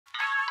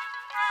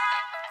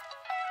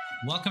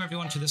Welcome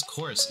everyone to this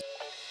course.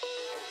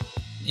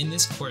 In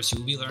this course, you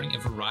will be learning a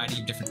variety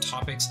of different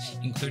topics,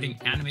 including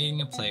animating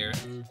a player,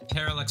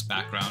 parallax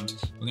background.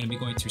 We're going to be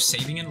going through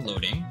saving and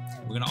loading.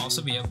 We're going to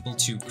also be able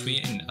to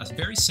create a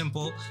very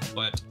simple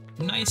but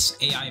nice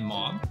AI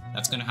mob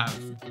that's going to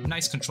have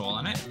nice control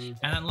on it.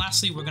 And then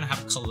lastly, we're going to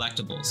have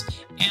collectibles.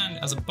 And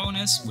as a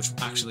bonus, which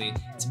actually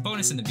it's a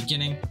bonus in the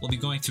beginning, we'll be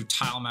going through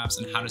tile maps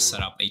and how to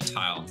set up a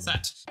tile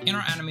set. In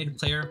our animated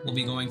player, we'll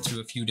be going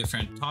through a few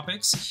different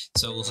topics.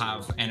 So we'll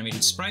have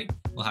animated sprite,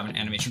 we'll have an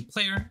animation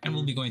player, and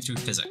we'll be going through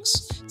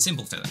physics,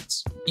 simple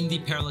physics. In the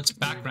parallax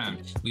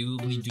background, we will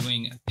be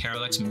doing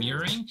parallax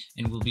mirroring,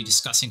 and we'll be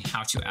discussing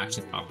how to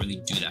actually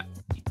properly do that.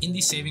 In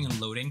the saving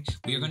and loading,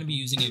 we are going to be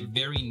using a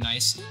very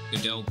nice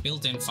Godot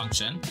built-in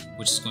function,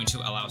 which is going to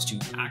allow us to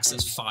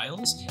access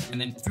files. And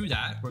then through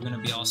that, we're going to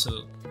be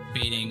also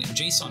creating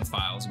JSON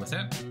files with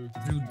it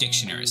through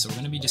dictionaries. So we're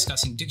going to be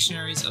discussing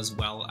dictionaries as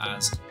well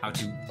as how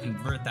to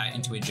convert that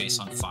into a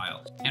JSON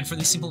file. And for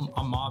the simple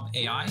mob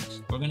AI,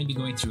 we're going to be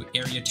going through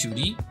Area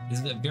 2D. This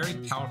is a very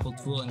powerful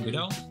tool in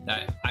Godot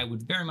that I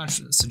would very much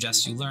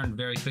suggest you learn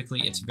very quickly.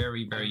 It's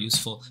very, very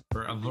useful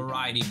for a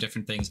variety of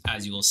different things,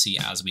 as you will see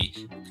as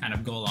we kind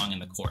of go along in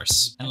the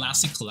course. And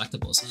lastly,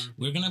 collectibles.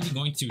 We're going to be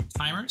going through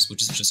timers,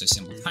 which is just a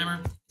simple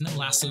timer. And then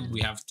lastly,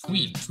 we have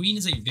tween. Tween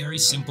is a very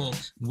simple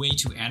way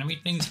to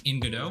animate things in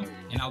Godot,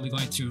 and I'll be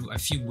going through a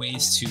few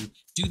ways to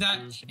do that,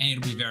 and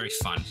it'll be very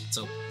fun.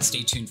 So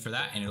stay tuned for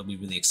that, and it'll be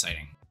really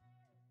exciting.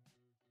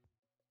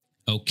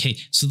 Okay,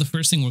 so the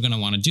first thing we're going to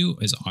want to do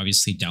is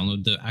obviously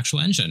download the actual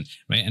engine,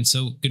 right? And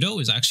so Godot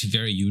is actually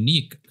very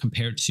unique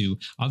compared to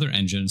other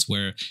engines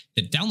where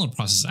the download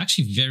process is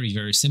actually very,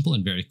 very simple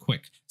and very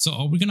quick. So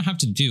all we're going to have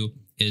to do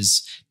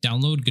is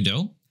download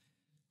Godot.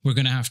 We're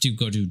going to have to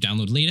go to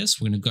download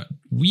latest.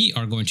 We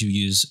are going to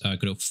use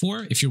Godot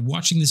 4. If you're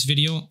watching this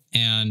video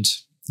and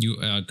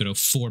Godot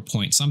 4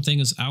 point something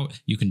is out,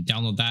 you can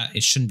download that.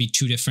 It shouldn't be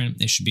too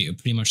different. It should be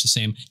pretty much the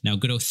same. Now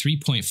Godot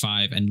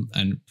 3.5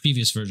 and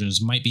previous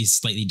versions might be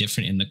slightly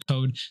different in the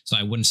code, so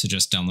I wouldn't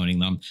suggest downloading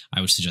them.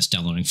 I would suggest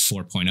downloading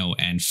 4.0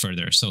 and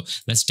further. So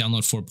let's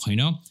download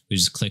 4.0. We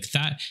just click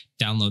that,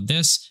 download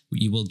this.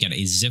 You will get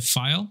a zip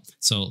file.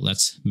 So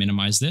let's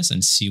minimize this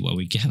and see what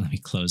we get. Let me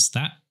close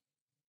that.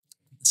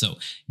 So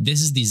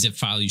this is the zip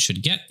file you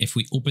should get. If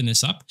we open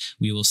this up,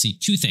 we will see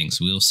two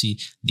things. We will see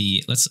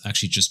let's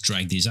actually just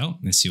drag these out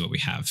and see what we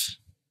have.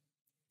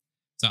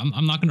 So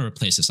I'm not going to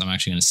replace this. I'm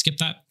actually going to skip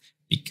that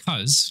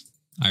because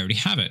I already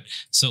have it.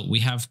 So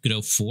we have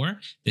Godot 4.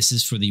 This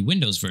is for the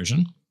Windows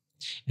version.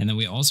 And then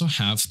we also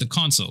have the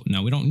console.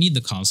 Now we don't need the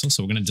console,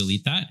 so we're going to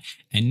delete that.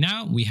 And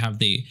now we have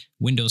the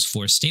Windows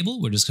 4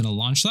 stable. We're just going to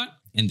launch that.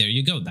 And there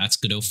you go. That's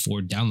Godot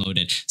 4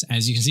 downloaded. So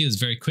as you can see, it was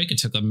very quick. It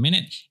took a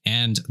minute,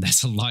 and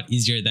that's a lot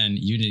easier than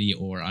Unity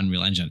or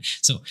Unreal Engine.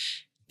 So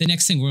the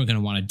next thing we're going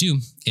to want to do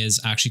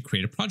is actually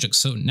create a project.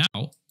 So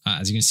now,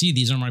 as you can see,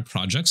 these are my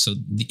projects. So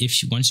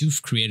once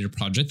you've created a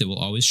project, they will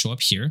always show up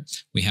here.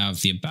 We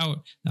have the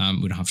about,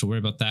 we don't have to worry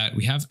about that.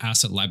 We have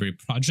asset library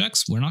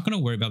projects. We're not going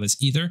to worry about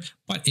this either,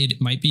 but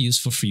it might be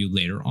useful for you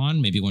later on,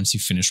 maybe once you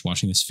finish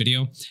watching this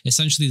video.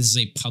 Essentially, this is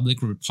a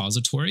public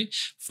repository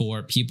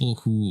for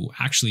people who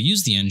actually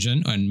use the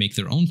engine and make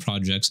their own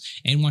projects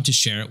and want to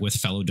share it with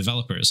fellow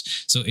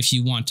developers. So if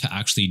you want to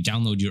actually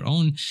download your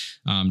own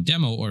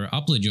demo or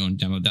upload your own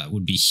demo, that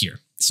would be here.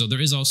 So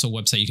there is also a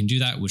website you can do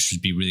that, which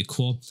would be really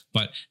cool,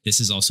 but this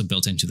is also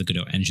built into the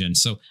Godot engine.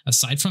 So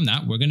aside from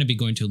that, we're going to be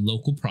going to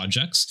local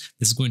projects.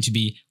 This is going to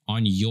be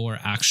on your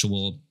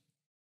actual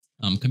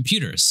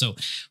computer. So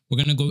we're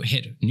going to go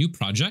hit new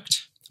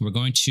project. We're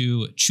going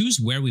to choose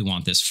where we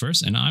want this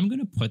first, and I'm going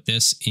to put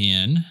this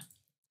in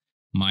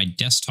my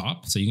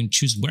desktop. So you can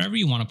choose wherever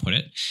you want to put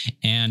it.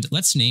 And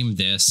let's name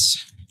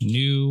this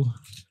new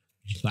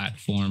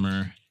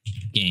platformer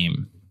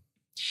game.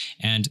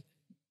 And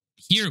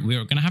here, we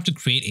are going to have to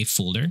create a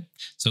folder.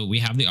 So we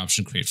have the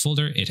option create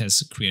folder. It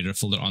has created a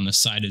folder on the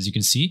side, as you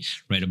can see,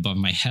 right above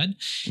my head.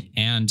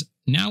 And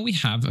now we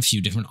have a few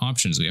different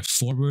options. We have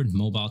forward,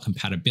 mobile,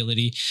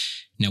 compatibility.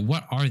 Now,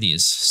 what are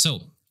these?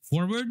 So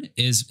forward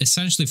is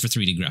essentially for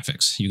 3D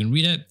graphics. You can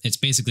read it. It's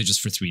basically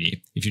just for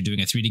 3D. If you're doing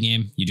a 3D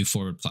game, you do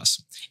forward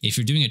plus. If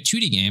you're doing a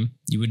 2D game,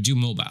 you would do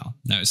mobile.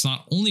 Now, it's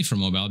not only for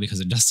mobile because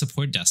it does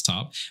support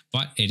desktop,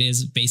 but it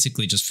is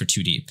basically just for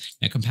 2D.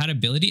 Now,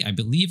 compatibility, I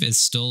believe, is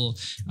still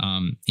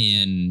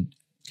in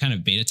kind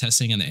of beta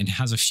testing, and it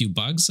has a few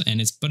bugs,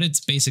 but it's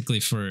basically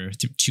for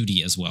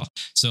 2D as well.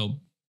 So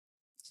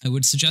I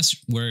would suggest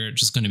we're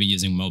just going to be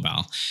using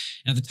mobile.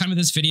 At the time of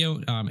this video,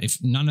 if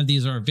none of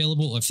these are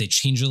available, or if they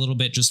change a little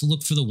bit, just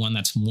look for the one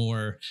that's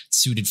more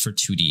suited for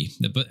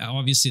 2D. But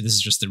obviously, this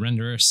is just the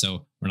renderer,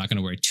 so we're not going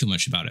to worry too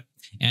much about it.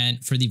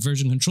 And for the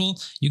version control,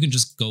 you can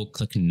just go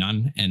click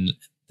none, and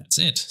that's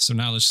it. So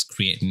now let's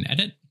create an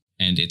edit,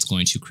 and it's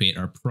going to create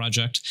our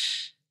project.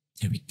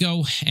 There we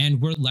go. And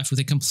we're left with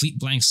a complete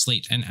blank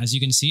slate. And as you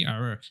can see,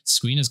 our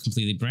screen is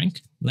completely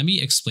blank. Let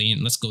me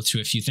explain. Let's go through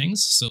a few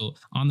things. So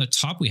on the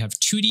top, we have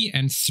 2D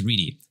and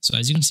 3D. So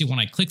as you can see, when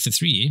I click the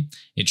 3D,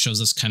 it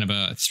shows us kind of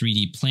a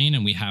 3D plane,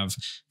 and we have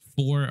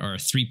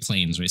three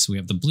planes, right? So we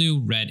have the blue,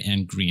 red,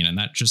 and green, and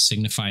that just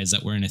signifies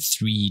that we're in a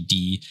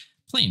 3D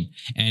plane.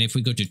 And if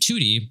we go to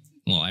 2D,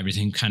 well,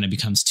 everything kind of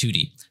becomes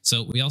 2D.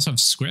 So we also have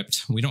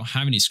script. We don't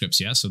have any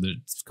scripts yet, so they're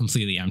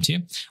completely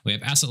empty. We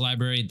have asset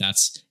library.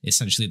 That's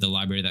essentially the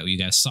library that you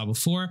guys saw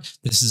before.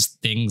 This is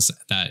things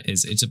that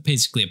it's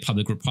basically a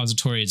public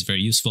repository. It's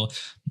very useful,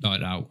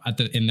 but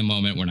in the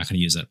moment, we're not going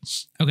to use it.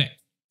 Okay.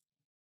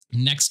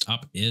 Next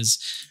up is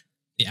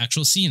the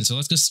actual scene. So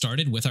let's get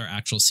started with our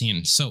actual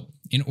scene. So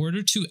in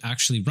order to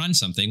actually run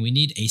something, we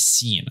need a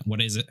scene.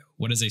 What is it?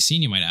 What is a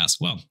scene, you might ask?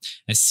 Well,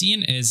 a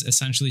scene is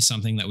essentially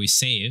something that we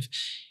save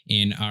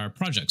in our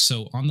project.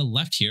 So on the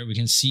left here, we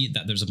can see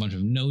that there's a bunch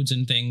of nodes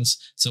and things.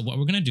 So what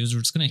we're going to do is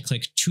we're just going to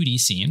click 2D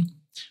scene.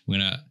 We're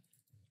going to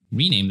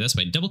rename this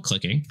by double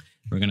clicking.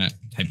 We're going to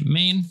type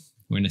main.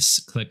 We're going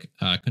to click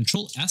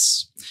Control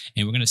S,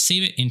 and we're going to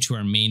save it into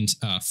our main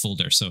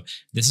folder. So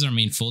this is our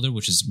main folder,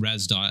 which is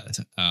res.//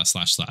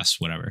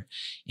 whatever.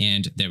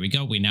 And there we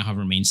go. We now have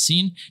our main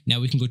scene. Now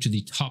we can go to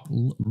the top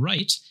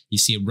right. You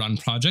see a run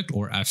project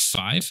or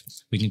F5.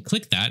 We can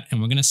click that,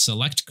 and we're going to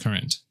select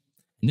current.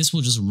 And this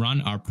will just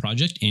run our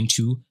project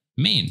into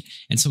main.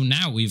 And so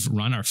now we've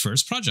run our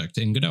first project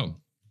in Godot.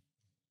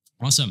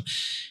 Awesome.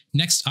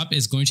 Next up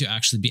is going to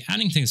actually be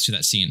adding things to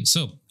that scene.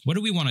 So what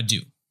do we want to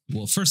do?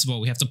 Well, first of all,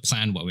 we have to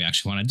plan what we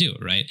actually want to do,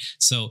 right?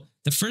 So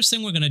the first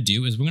thing we're going to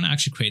do is we're going to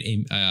actually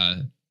create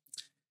a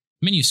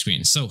menu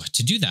screen. So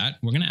to do that,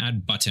 we're going to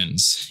add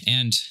buttons.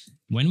 And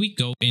when we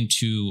go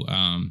into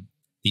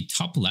the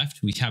top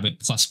left, we have a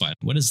plus button.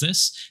 What is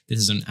this? This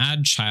is an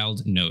add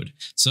child node.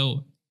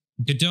 So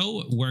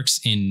Godot works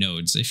in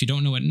nodes. If you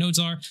don't know what nodes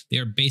are, they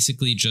are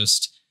basically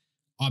just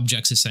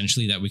objects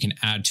essentially that we can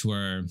add to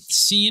our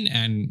scene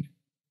and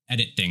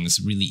edit things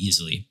really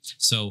easily.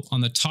 So on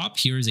the top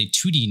here is a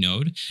 2D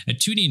node. A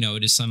 2D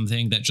node is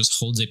something that just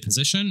holds a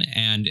position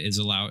and it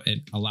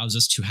allows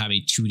us to have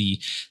a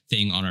 2D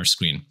thing on our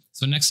screen.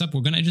 So next up,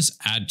 we're going to just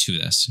add to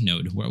this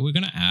node. What we're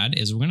going to add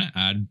is we're going to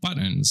add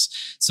buttons.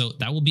 So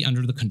that will be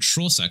under the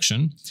control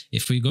section.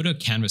 If we go to a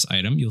canvas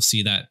item, you'll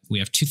see that we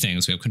have two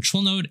things. We have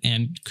control node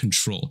and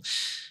control.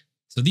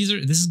 So this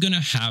is going to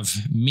have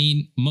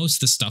most of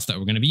the stuff that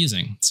we're going to be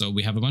using. So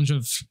we have a bunch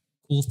of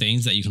cool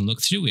things that you can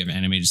look through. We have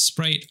animated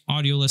sprite,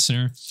 audio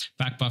listener,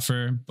 back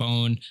buffer,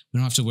 bone. We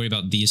don't have to worry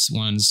about these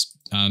ones.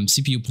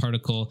 CPU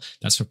particle,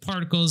 that's for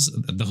particles.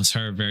 Those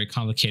are very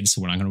complicated,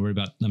 so we're not going to worry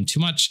about them too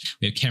much.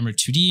 We have camera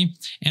 2D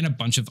and a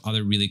bunch of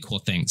other really cool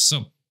things.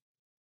 So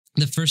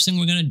the first thing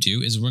we're going to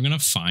do is we're going to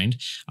find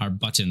our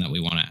button that we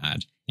want to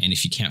add. And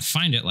if you can't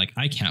find it, like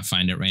I can't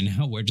find it right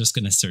now, we're just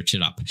going to search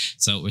it up.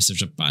 So we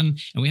search a button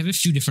and we have a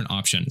few different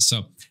options.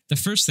 So the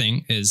first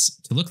thing is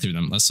to look through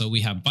them. So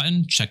we have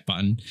button, check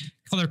button,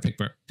 color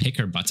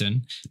picker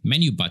button,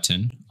 menu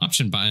button,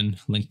 option button,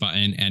 link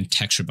button, and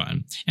texture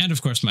button. And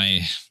of course,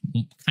 my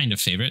kind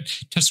of favorite,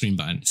 touchscreen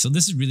button. So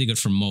this is really good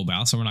for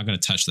mobile, so we're not going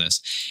to touch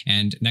this.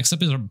 And next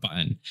up is our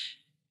button.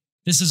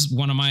 This is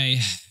one of my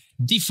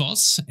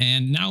defaults,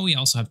 and now we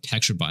also have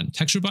texture button.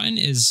 Texture button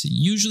is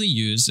usually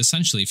used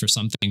essentially for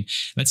something.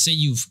 Let's say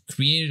you've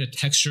created a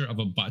texture of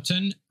a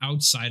button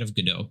outside of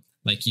Godot.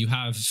 Like you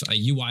have a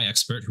UI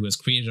expert who has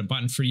created a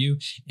button for you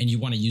and you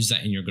want to use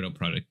that in your Godot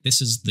project. This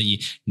is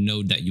the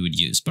node that you would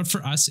use. But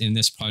for us in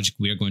this project,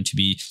 we are going to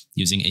be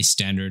using a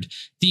standard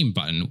theme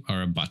button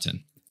or a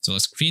button. So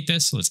let's create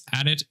this, let's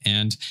add it.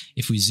 And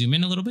if we zoom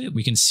in a little bit,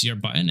 we can see our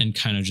button and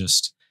kind of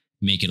just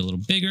make it a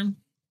little bigger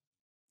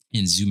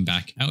and zoom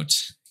back out.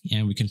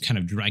 And we can kind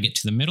of drag it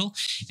to the middle.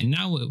 And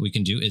now what we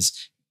can do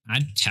is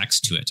add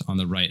text to it on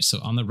the right. So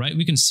on the right,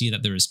 we can see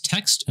that there is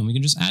text and we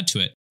can just add to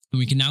it. And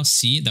we can now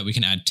see that we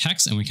can add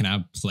text and we can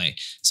add play.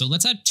 So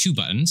let's add two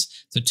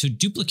buttons. So to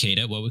duplicate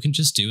it, what we can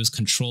just do is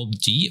Control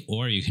D,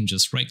 or you can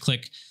just right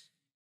click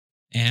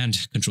and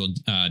Control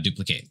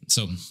duplicate.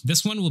 So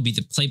this one will be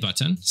the play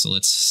button. So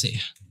let's say,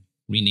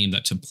 rename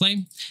that to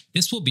play.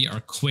 This will be our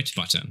quit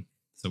button.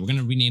 So we're going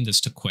to rename this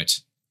to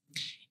quit.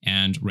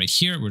 And right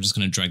here, we're just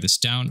going to drag this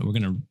down. We're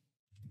going to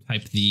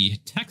type the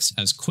text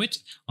as quit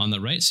on the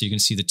right. So you can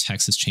see the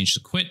text has changed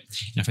to quit.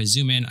 And if I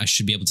zoom in, I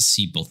should be able to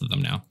see both of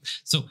them now.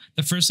 So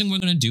the first thing we're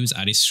going to do is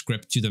add a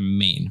script to the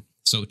main.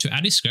 So to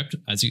add a script,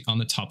 as you on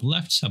the top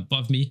left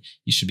above me,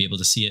 you should be able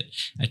to see it.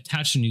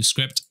 Attach a new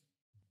script.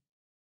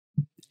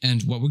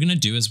 And what we're going to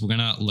do is we're going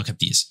to look at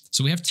these.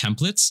 So we have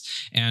templates,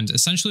 and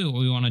essentially what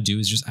we want to do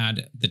is just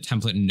add the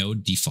template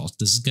node default.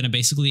 This is going to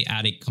basically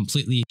add a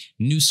completely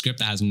new script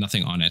that has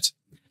nothing on it.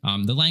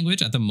 The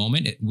language at the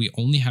moment, we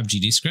only have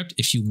GDScript.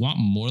 If you want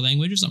more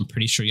languages, I'm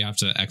pretty sure you have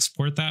to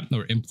export that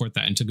or import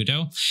that into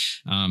Godot,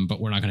 but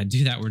we're not going to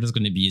do that. We're just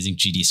going to be using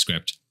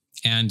GDScript.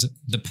 And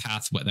the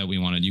path that we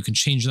wanted, you can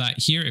change that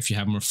here if you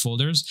have more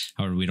folders.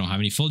 However, we don't have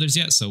any folders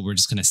yet, so we're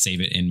just going to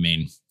save it in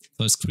main. So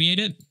let's create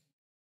it.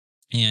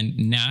 And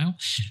now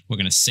we're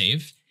going to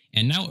save.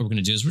 And now what we're going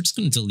to do is we're just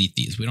going to delete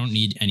these. We don't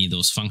need any of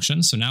those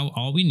functions. So now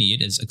all we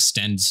need is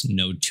extend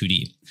node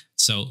 2D.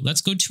 So let's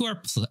go to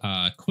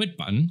our quit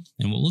button.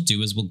 And what we'll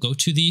do is we'll go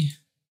to the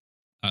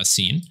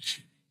scene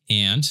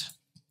and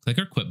click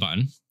our quit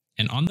button.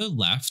 And on the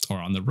left, or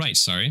on the right,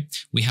 sorry,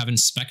 we have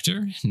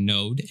inspector,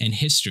 node, and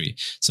history.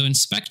 So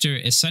inspector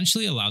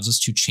essentially allows us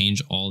to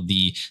change all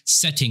the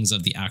settings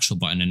of the actual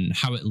button and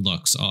how it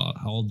looks,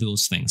 all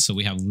those things. So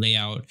we have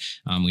layout,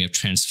 we have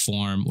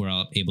transform.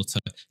 We're able to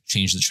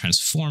change the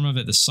transform of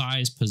it, the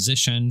size,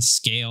 position,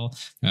 scale,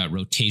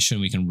 rotation.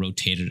 We can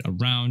rotate it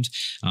around.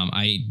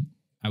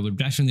 I would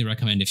definitely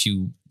recommend, if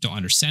you don't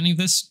understand any of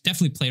this,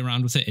 definitely play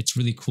around with it. It's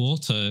really cool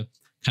to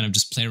kind of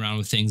just play around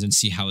with things and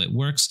see how it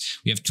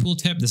works. We have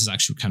tooltip. This is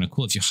actually kind of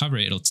cool. If you hover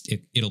it,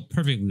 it'll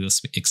perfectly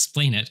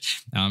explain it.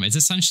 It's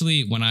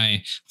essentially, when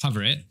I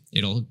hover it,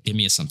 it'll give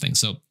me something.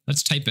 So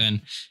let's type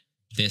in,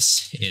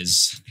 this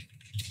is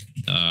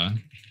the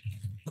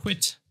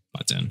quit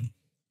button.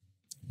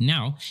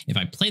 Now, if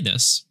I play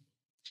this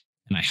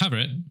and I hover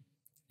it,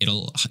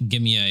 it'll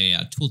give me a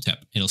tooltip.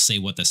 It'll say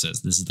what this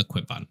is. This is the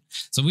quit button.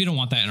 So we don't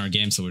want that in our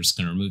game, so we're just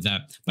going to remove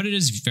that. But it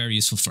is very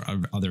useful for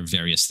other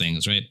various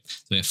things, right?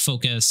 So we have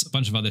focus, a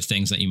bunch of other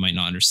things that you might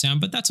not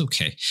understand, but that's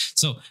okay.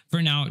 So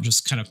for now,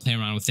 just kind of play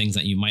around with things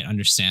that you might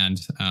understand,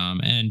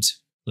 and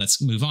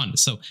let's move on.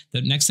 So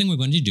the next thing we're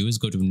going to do is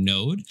go to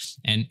node.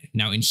 And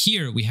now in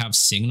here, we have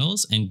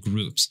signals and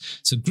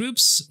groups. So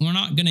groups, we're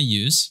not going to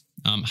use.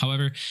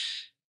 However,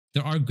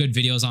 there are good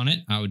videos on it.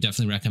 I would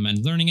definitely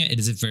recommend learning it. It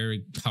is a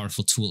very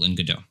powerful tool in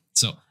Godot.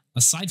 So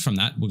aside from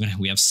that,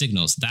 we have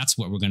signals. That's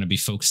what we're going to be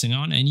focusing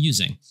on and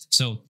using.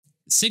 So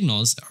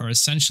signals are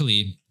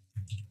essentially,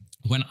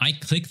 when I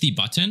click the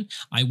button,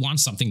 I want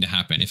something to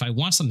happen. If I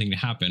want something to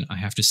happen, I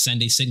have to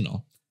send a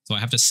signal. So I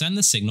have to send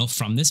the signal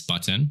from this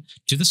button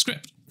to the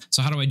script.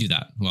 So how do I do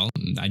that? Well,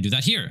 I do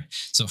that here.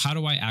 So how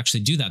do I actually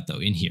do that though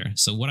in here?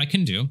 So what I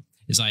can do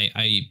is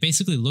I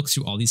basically look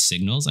through all these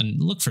signals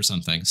and look for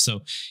something.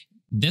 So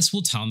this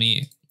will tell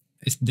me,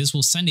 this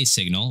will send a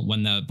signal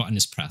when the button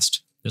is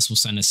pressed. This will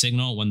send a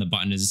signal when the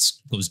button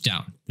goes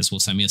down. This will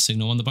send me a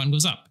signal when the button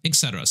goes up,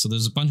 etc. So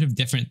there's a bunch of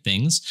different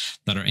things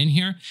that are in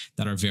here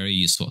that are very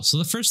useful. So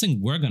the first thing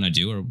we're going to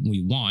do, or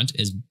we want,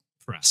 is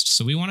pressed.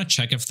 So we want to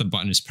check if the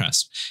button is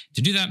pressed.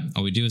 To do that,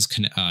 all we do is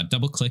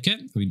double click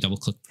it. We double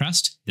click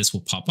pressed. This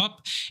will pop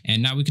up.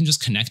 And now we can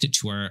just connect it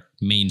to our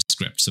main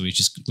script. So we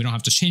don't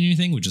have to change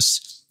anything. We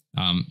just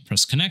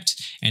press connect.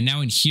 And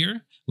now in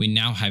here, we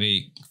now have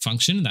a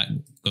function that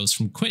goes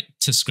from quit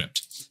to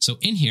script. So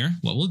in here,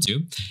 what we'll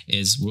do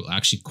is we'll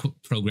actually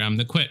program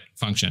the quit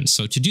function.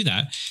 So to do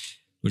that,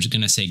 we're just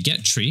going to say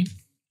get tree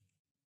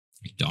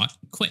dot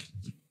quit.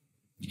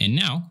 And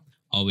now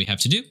all we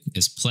have to do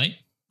is play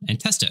and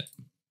test it.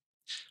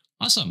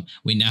 Awesome.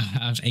 We now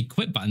have a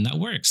quit button that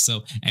works.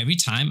 So every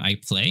time I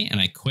play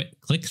and I click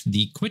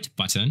the quit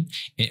button,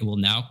 it will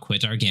now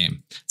quit our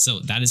game. So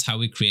that is how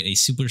we create a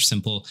super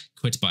simple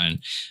quit button.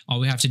 All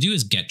we have to do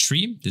is get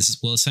tree.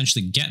 Will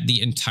essentially get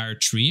the entire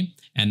tree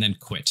and then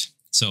quit.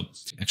 So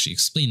actually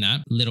explain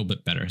that a little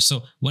bit better.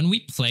 So when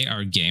we play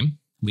our game,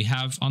 we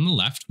have on the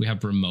left, we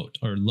have remote,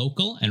 or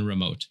local and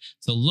remote.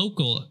 So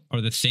local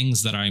are the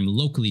things that I'm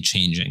locally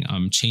changing.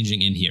 I'm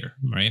changing in here,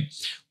 right?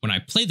 When I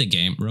play the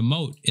game,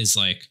 remote is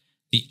like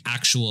the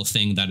actual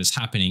thing that is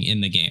happening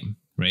in the game,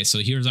 right? So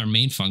here's our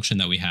main function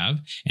that we have.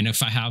 And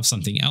if I have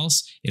something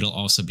else, it'll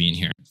also be in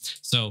here.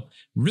 So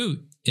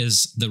root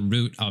is the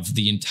root of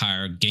the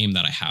entire game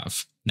that I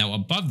have. Now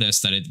above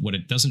this, what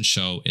it doesn't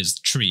show is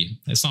tree.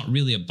 It's not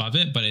really above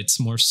it, but it's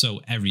more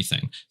so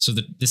everything. So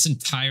this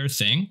entire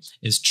thing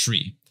is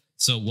tree.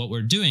 So what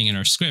we're doing in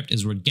our script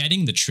is we're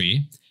getting the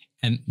tree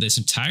and this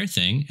entire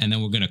thing, and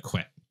then we're going to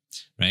quit,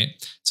 right?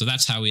 So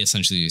that's how we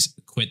essentially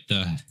quit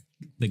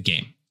the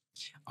game.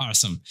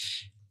 Awesome.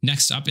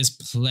 Next up is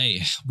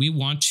play. We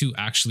want to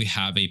actually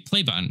have a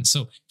play button.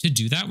 So to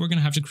do that, we're going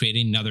to have to create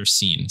another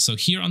scene. So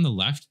here on the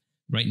left,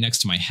 right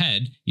next to my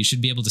head, you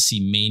should be able to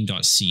see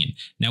main.scene.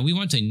 Now we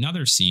want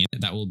another scene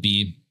that will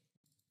be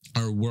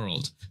our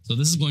world. So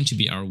this is going to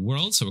be our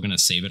world. So we're going to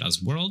save it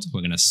as world.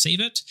 We're going to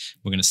save it.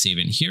 We're going to save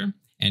it in here.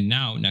 And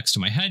now next to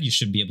my head, you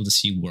should be able to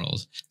see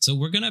world. So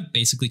we're going to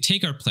basically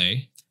take our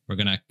play. We're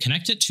going to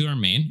connect it to our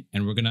main,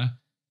 and we're going to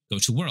go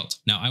to world.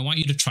 Now I want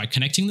you to try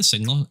connecting the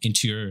signal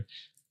into your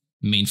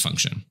main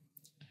function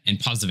and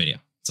pause the video.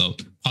 So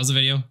pause the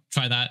video,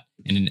 try that.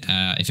 And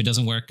if it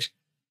doesn't work,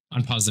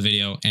 unpause the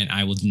video and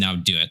I will now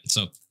do it.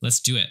 So let's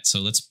do it.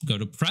 So let's go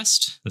to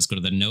pressed. Let's go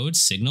to the node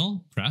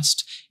signal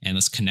pressed and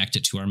let's connect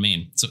it to our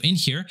main. So in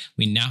here,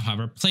 we now have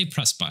our play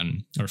press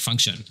button or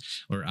function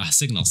or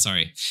signal,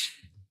 sorry.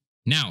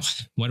 Now,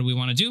 what do we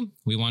want to do?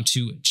 We want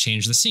to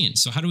change the scene.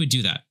 So how do we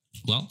do that?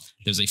 Well,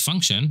 there's a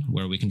function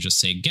where we can just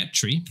say get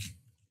tree.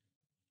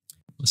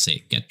 We'll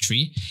say get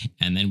tree,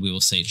 and then we will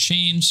say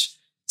change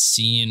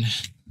scene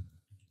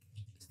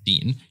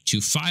to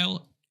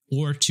file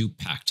or to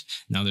packed.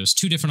 Now there's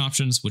two different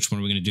options. Which one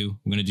are we going to do?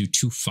 We're going to do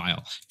to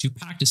file. To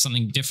packed is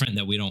something different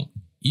that we don't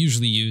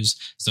usually use.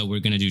 So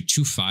we're going to do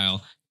to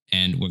file,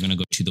 and we're going to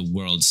go to the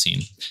world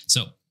scene.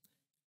 So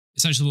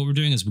essentially what we're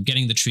doing is we're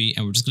getting the tree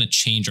and we're just going to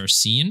change our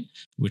scene,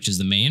 which is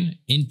the main,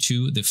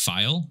 into the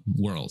file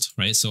world,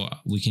 right? So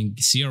we can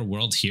see our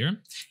world here.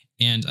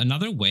 And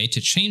another way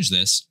to change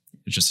this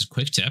just a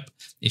quick tip.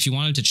 If you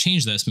wanted to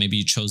change this, maybe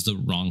you chose the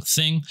wrong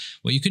thing.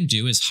 What you can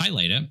do is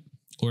highlight it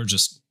or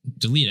just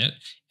delete it.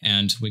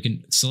 And we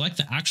can select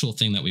the actual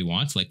thing that we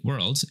want, like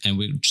world, and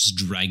we just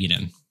drag it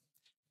in.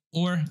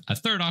 Or a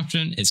third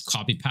option is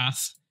copy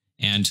path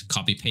and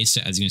copy paste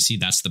it. As you can see,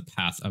 that's the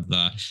path of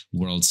the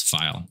world's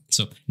file.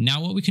 So now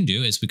what we can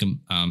do is we can,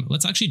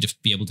 let's actually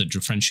be able to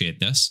differentiate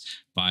this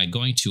by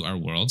going to our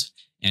world.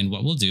 And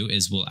what we'll do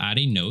is we'll add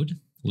a node.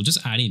 We'll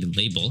just add a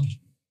label.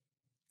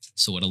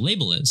 So what a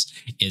label is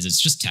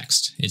it's just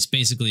text. It's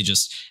basically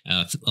just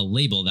a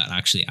label that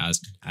actually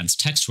adds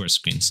text to our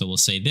screen. So we'll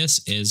say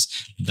this is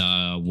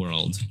the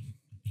world,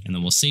 and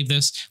then we'll save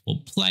this,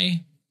 we'll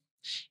play.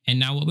 And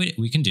now what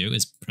we can do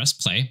is press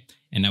play.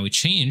 And now we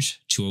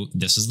change to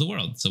this is the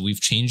world. So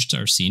we've changed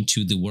our scene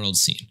to the world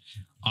scene.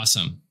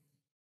 Awesome.